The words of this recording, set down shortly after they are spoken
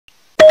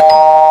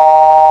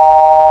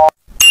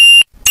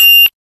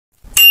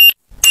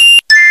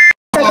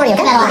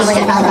6,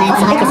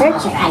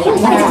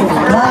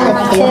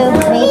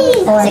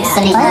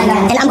 7, 8, 9.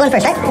 And I'm going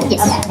first, right?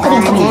 Yes. I'm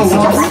going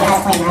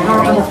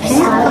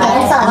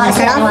to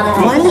start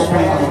off. 1.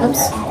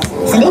 Oops.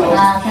 Cindy?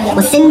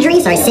 Well, Sindri.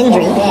 Sorry,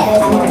 Sindri.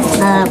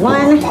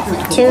 1,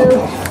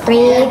 2, 3, 4.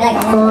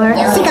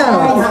 Cinco.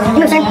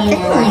 You sir.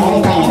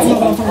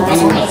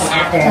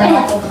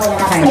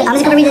 I'm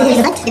just going to read his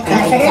effect.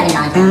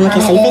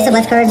 Okay, so you face up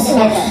left cards.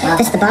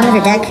 This is the bottom of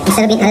your deck.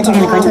 Instead of being added to your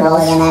hand, according to the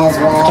rules.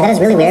 Okay, that is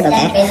really weird.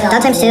 Okay.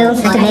 Dog times 2.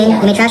 Active main.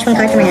 You may trash 1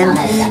 card from your hand.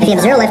 If you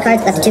have 0 left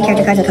cards, that's the 2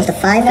 character cards that cost a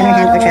 5 from your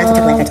hand or trash the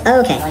top left cards.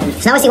 Okay.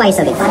 So now I see why he's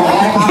so good. You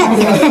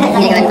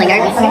gonna go ahead and play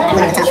guard?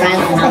 Look at the top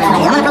round.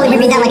 I'm gonna probably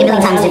reread that like a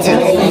million times too.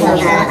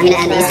 I'm gonna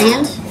add ace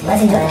hand. Oh,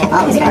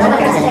 these cards are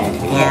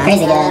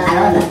crazy good.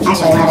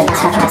 Actually, one of the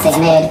top tracks they've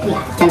made in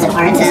terms of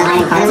art to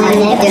design cards. Do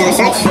another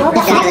search.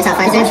 Yeah, the top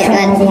 5 search. Yeah, go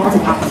ahead.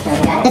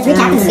 The 3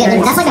 captains is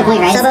good. That's like the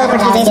point, right? Sabo,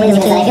 Portuguese, I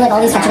feel like all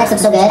these structure decks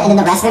look so good, and then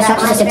the rest of their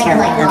structures are so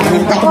terrible. And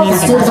then like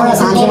the Subaru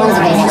Sanji one is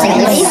amazing. It's like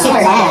Luffy,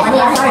 super bad.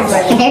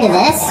 Compared to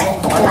this,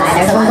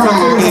 there's a little go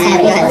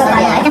ahead.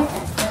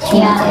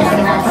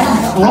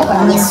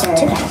 Yes, sir.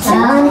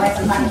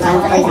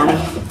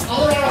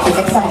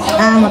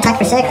 We'll attack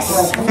for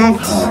 6.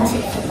 Effect.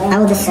 I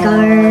will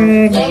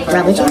discard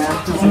Rabuchi.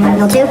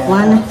 No 2.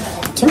 1,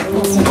 2.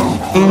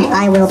 And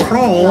I will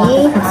play.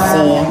 Let's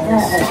see.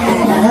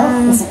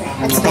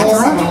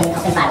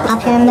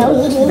 Pop him.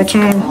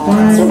 Return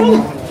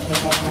 1.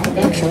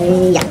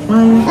 Actually, yeah.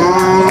 1.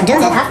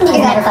 Does it? How can you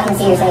ever fucking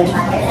see your stage?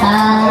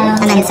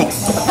 And then hit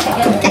 6.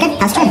 Okay,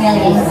 pass turn. I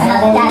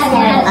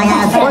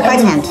have 4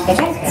 cards in hand. Go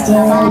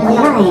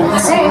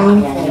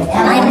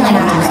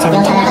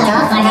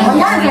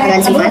ahead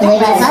and some 5.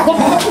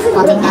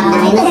 I'll take that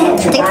 9.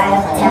 Take.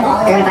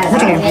 No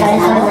trigger. Go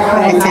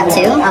ahead and tap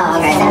 2. Oh,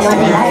 okay. Go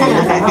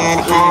ahead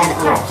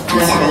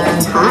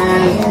and top.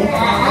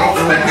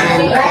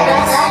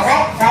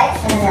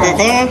 That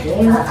there.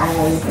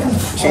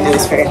 Should have done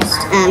this first.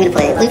 I'm going to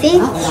play Luffy.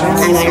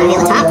 I'm going to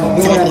reveal the top.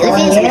 It's going to be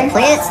Luffy, so I'm going to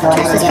play it.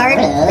 Trash this card.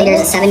 Leader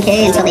is at 7k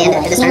until the end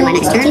of the start of my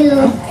next turn.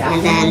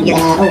 And then you're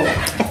going to...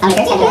 I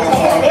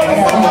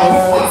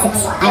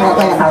will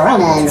play the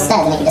Corona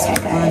instead to make you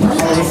discard card.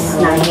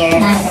 Not here.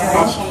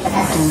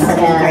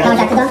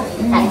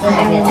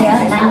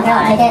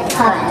 Take it.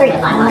 Top 3.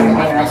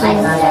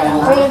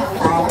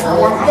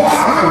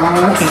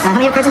 Okay, how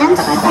many cards in hand?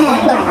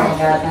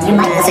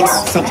 6.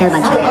 6, here a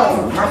bunch.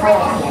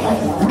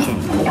 Okay.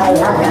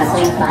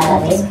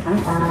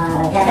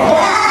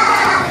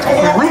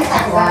 1.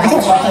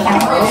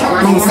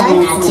 Minus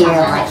 7 to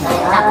your...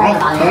 Alright,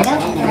 there we go.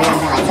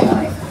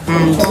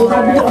 And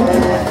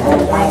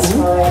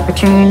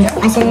return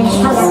message. And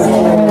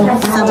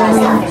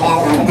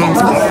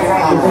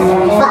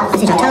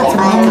message on top. So I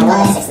will do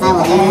 5.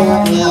 Okay.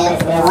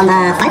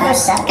 I'm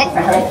 7.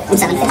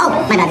 Oh,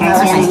 my bad. I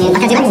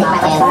can't do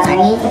that. Sorry. I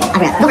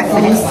forgot. Go for it.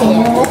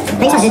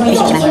 Thanks, I did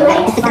appreciate you,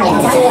 man.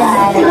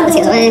 Let's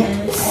get away.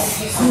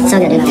 So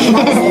good, dude.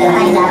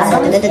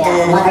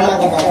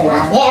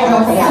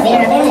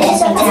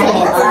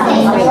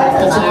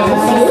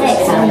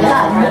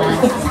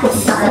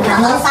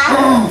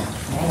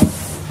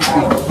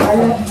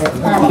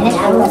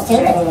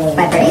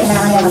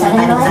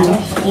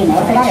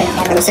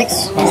 Six.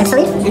 6 to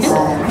leave.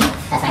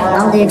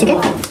 I'll do 2K.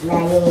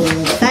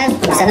 5,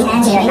 7. 7.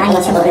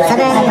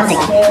 I'll take.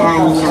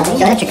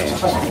 Go ahead, trick.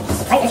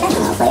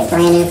 I'll play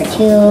brand new for 2.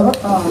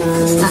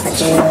 Not for 2.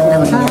 3.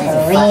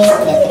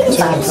 2.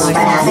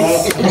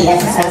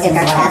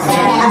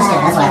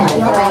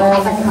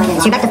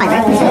 So you're back to 5,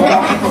 right?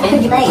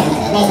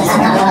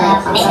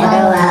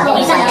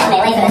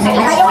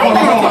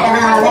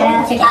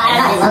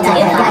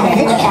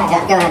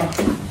 Go ahead.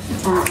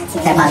 I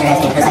apologize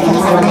for a second.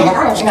 Give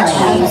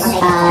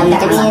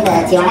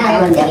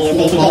me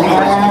the T1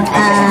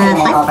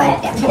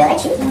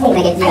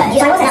 Make it. So I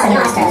wasn't out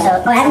last turn, so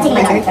I haven't taken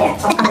my turn. I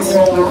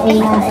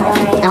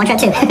want to try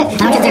 2. I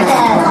want to try 2.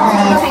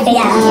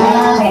 Yeah.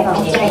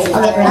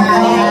 I'll get rid of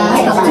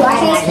 2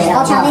 archers.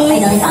 I'll tell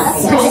me.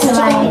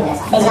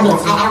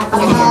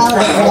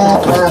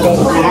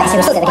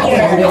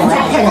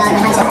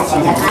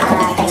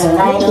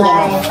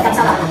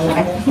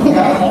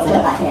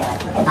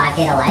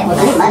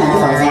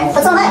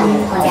 What's on that?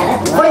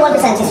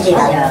 41% CCG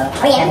value.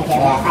 Oh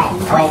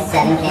yeah. Alright.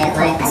 7K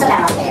life. So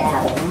bad.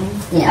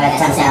 Yeah,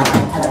 times down.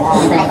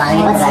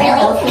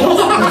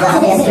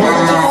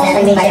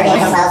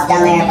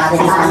 Down there, boxes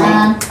down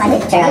there.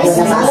 Check out the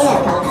sauce.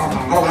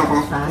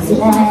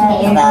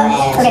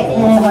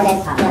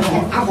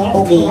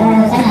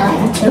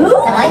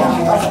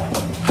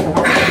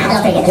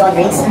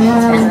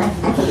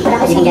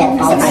 You can get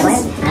all the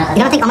prices. You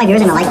know, I think all my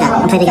viewers are gonna like that.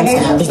 I'm playing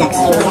against these decks.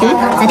 So I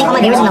think all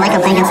my viewers are gonna like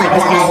I'm playing against like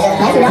this guy.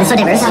 It's so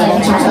diverse. I'll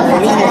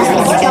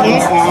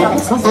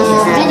do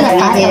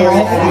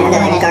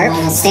the Garp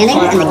standing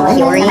and the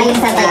Yori. I'm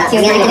just gonna go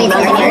ahead and enable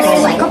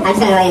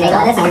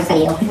this. I'm just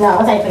gonna heal. No,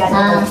 what's that?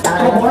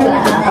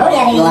 Oh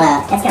yeah, baby.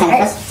 That's gonna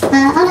hurt.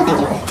 Oh no, thank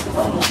you.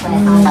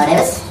 Oh,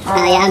 Davis.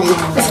 Yeah, I'm in.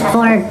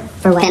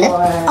 For what? Panda?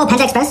 Oh,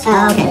 Panda Express?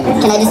 Oh, okay.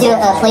 Can I just do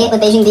a plate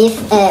with Beijing beef,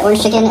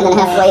 orange chicken, and then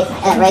half white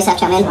rice, half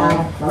chow mein?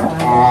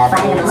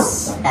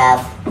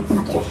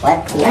 What?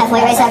 Half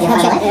white rice, half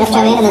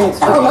chow mein, and then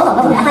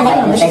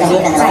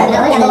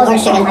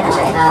orange chicken.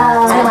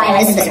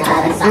 This is the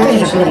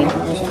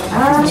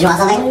did you want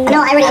something?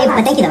 No, I already ate,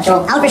 but thank you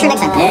though. I'll for sure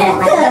next time. Yeah.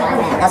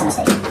 That was a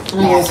mistake.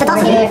 But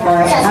awesome.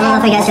 I don't know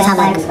if you guys just have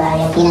like,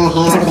 ham,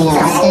 everything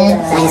roasted.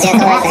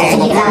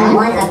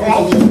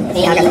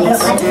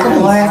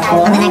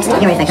 on the next,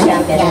 you're right,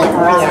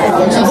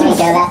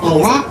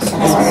 Yeah.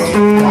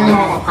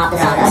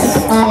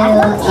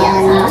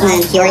 and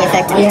then Fury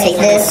effect, I'm gonna take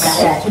this.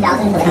 And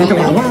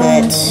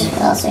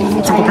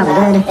put something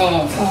probably good.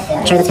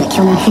 I'm sure that's gonna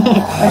kill me.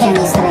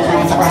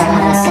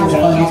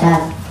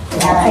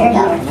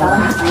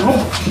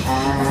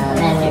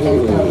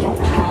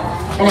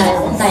 And then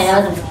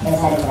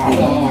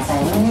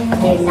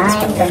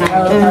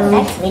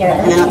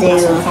I'll do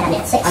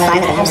 5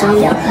 and a half some.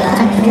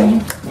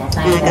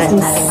 I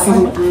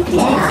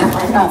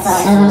got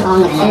 7 on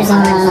the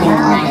Amazon.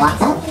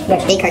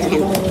 8 cards in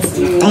hand.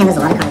 Damn, there's a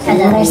lot of cards.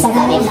 There's 7.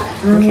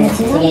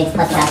 Okay.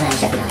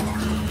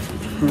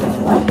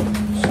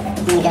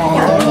 We got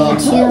a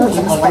 2 and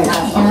a 1.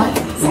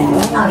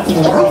 You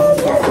can get one.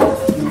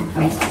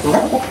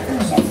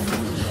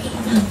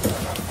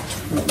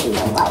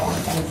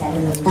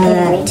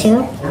 2.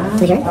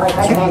 Is here? Sure.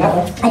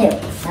 I do.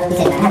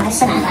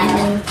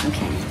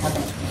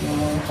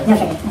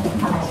 Okay.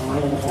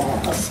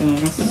 Let's see.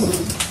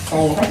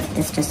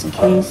 This just in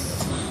case.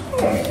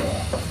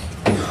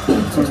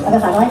 I'm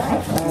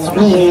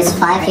going to use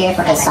 5 here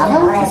for a solo.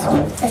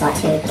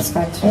 2.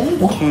 Discard 2.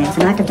 Okay, so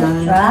now I've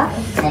done. Draw.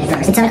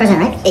 It's 7 cards in,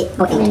 right? 8.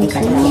 Oh, 8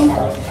 cards in.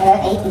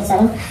 8 and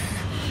 7.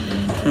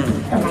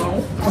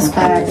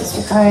 Discard these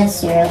 2 cards.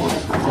 0.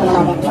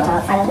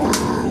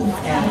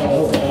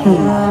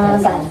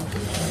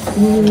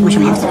 Which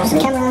one has to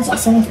the camera?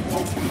 Let's see.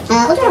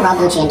 We'll do a Rob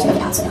Lucci into the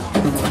council.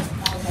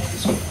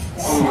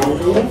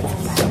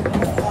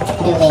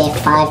 Do a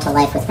 5 to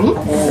life with Brennan.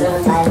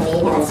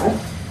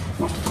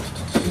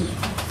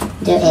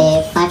 Do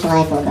a 5 to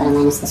life, we'll go to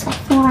minus this way.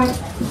 4.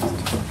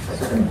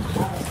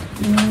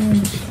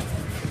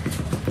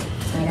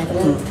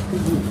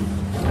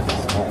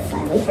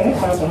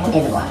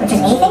 Which is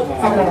anything?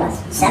 7 or less.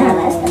 7 or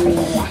less? That's pretty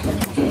good.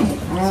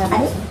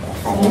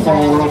 Do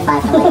another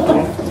 5 to life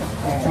here.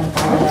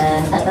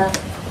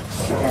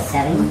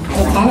 7. I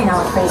did 10 and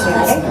I'll place your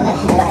later.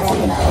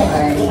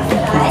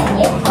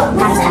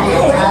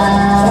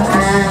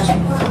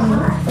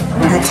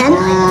 10? Go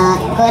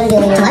ahead and do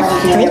your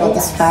left.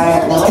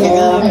 Discard. Make 2.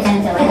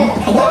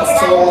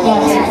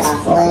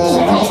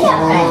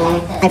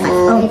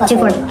 Oh, 2,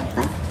 4.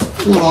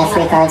 Yeah,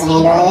 3 cards in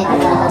hand, right?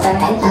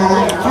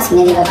 I guess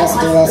maybe we'll just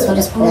do this. We'll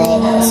just play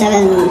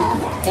 7,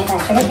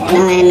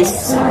 9,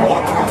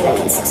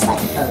 6,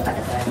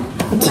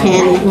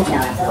 10,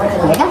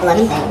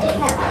 11.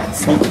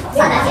 Sweet.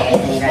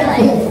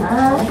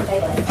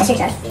 That's your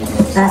charge.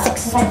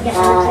 6. 9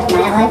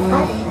 at life.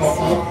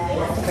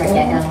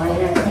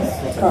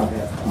 Cool.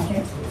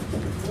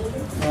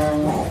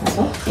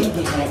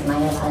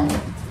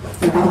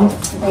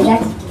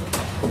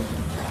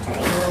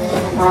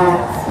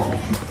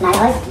 9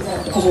 life?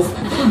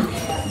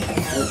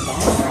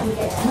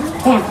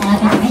 Damn,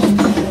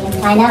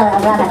 I know,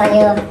 I'm rough. I thought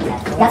you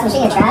got some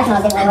shit in your trash and I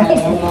was getting worried.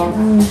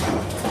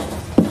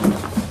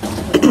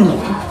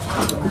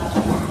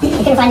 You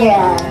couldn't find your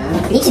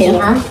E2,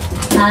 huh?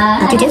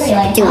 2 twos? 2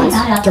 ones. 2 ones,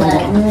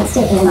 okay.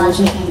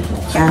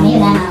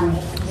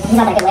 He's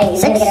not that good lady.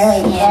 He's going to get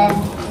early. Yeah.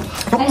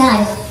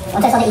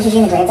 Once I saw the ECG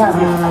in the grades, I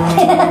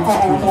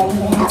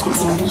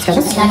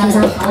was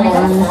like,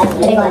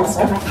 the big ones.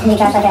 And you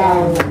catch like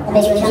a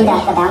big ECG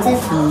that bounces.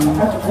 Oh,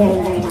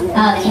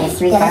 there's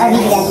 3 cards.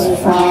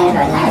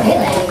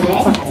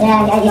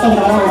 Yeah, you think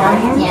of the one down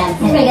here? Yeah, it's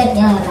pretty good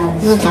dealing with them.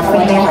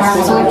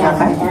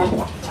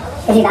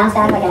 If you bounce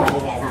back like a,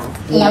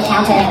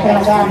 counter, pretty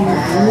much,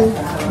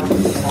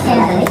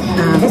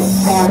 This,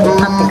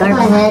 pop the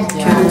garbage.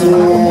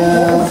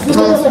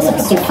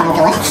 Let's do 5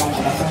 to left.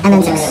 And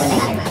then 6.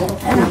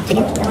 That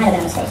might have been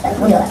a mistake, but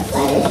we'll do that.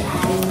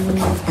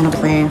 And I'll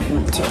play 1,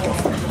 2, 3.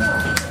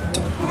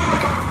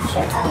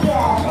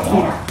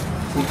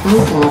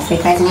 3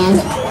 cards in hand.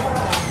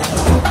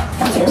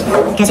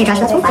 Can I see trash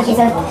that's one? Thank you.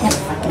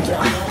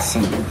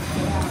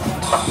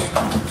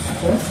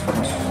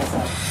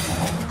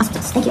 Awesome,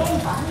 thank you.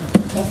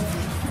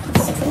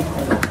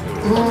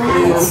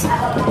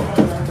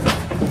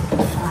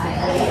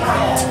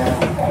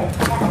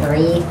 3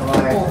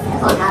 or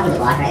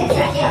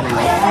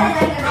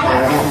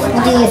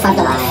we'll do 5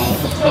 to life.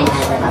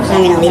 So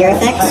I'm going to leader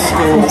effect,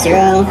 0,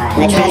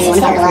 and I trash 1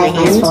 card from my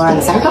hand. For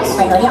the 7 cost.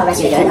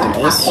 Do good,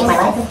 ace. And then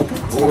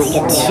I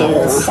get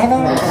 2. 7,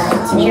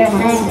 leader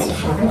effect.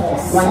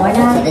 1 more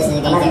now. This is a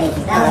game.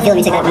 If you let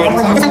me take that back.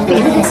 That's fine.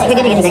 You're good. You're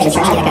getting extra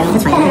trash, GECKO.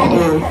 That's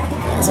fine.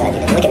 That's what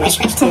I did. Look at my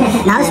shirt.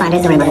 Now that's fine,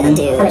 don't worry about it. Do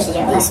these two.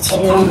 Let's go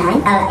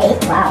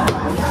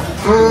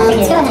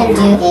ahead and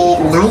do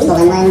a 9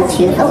 Lemon,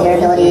 2 for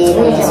durability,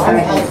 just for a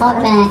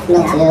hogback,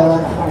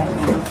 mildew.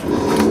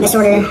 This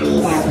order.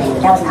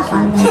 That was not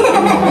fun.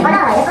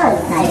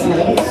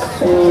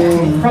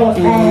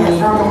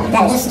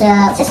 Just so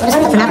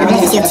now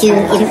you have two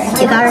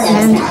cards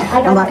and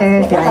one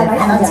blocker.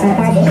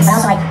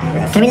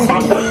 Can we read this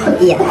back?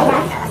 Yeah.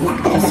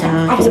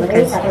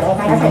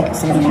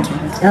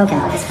 Okay.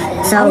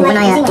 So when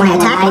I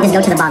attack, I just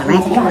go to the bottom, right?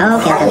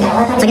 Okay.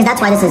 So I guess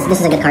that's why this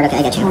is a good card. Okay,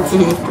 I get you.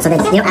 So they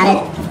don't add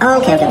it.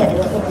 Okay.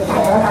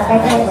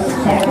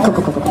 Cool.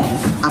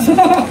 Awesome.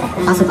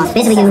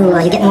 Basically,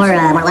 you get more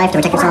life to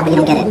protect yourself, but you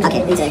don't get it.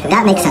 Okay,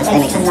 that makes sense. If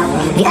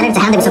you add it to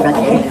hand, they'd be so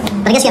broken.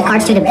 But I guess you have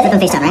cards too to flip them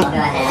face down, right?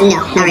 No,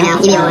 not right now.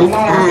 Give me one.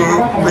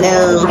 I'll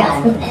go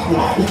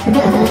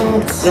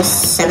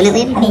 7 at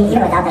lead. No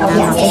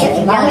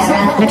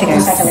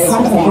triggers.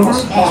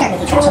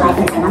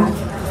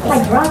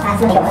 Like draw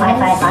pass, like a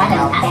 5/5/5, and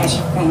I'll banish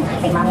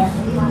Big Mama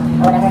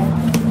or whatever.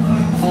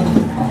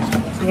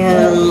 I'll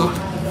go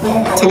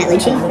 10 at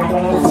Lucci.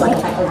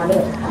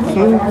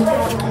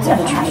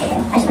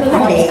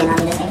 Okay.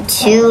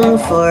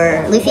 2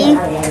 for Luffy.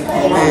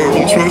 I'm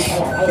gonna trash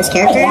this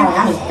character.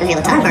 Reveal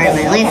the top part of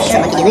my life. It's a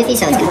lucky Luffy,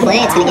 so it's gonna play.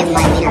 It's gonna give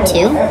my leader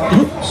 2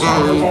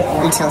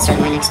 until the start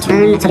of my next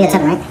turn. So you had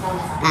 7, right?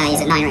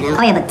 He's at 9 right now.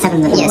 Oh yeah, but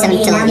 7. Yeah, 7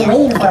 till 9. Yeah.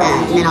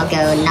 And then I'll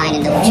go 9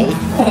 into Lucci.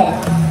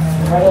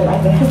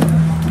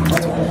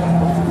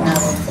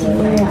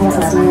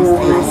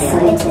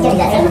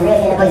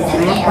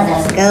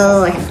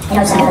 Go.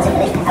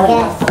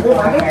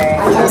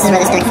 This is where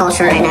this deck falls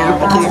short right now.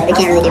 It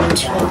can't really do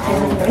much.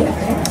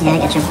 Yeah, I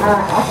get you.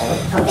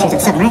 She's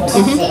at 7, right?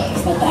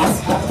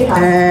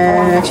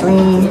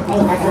 Actually,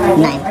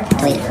 9.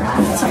 Delete it.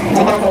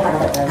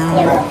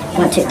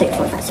 1, 2, 3,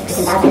 4, 5, 6.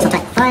 So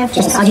attack 5.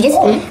 Just GG's?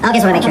 Okay,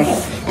 so I make sure.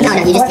 No,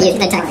 you just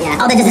attack.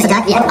 Yeah. Oh, that's just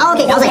attack? Yeah. Oh,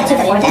 okay. I was like,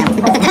 damn.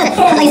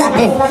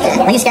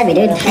 Like you scared me,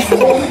 dude. Because if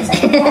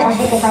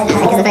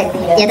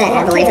you have to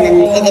add the life, and then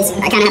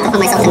I kind of have to put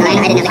myself to 9. I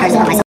didn't have the cards to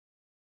put myself.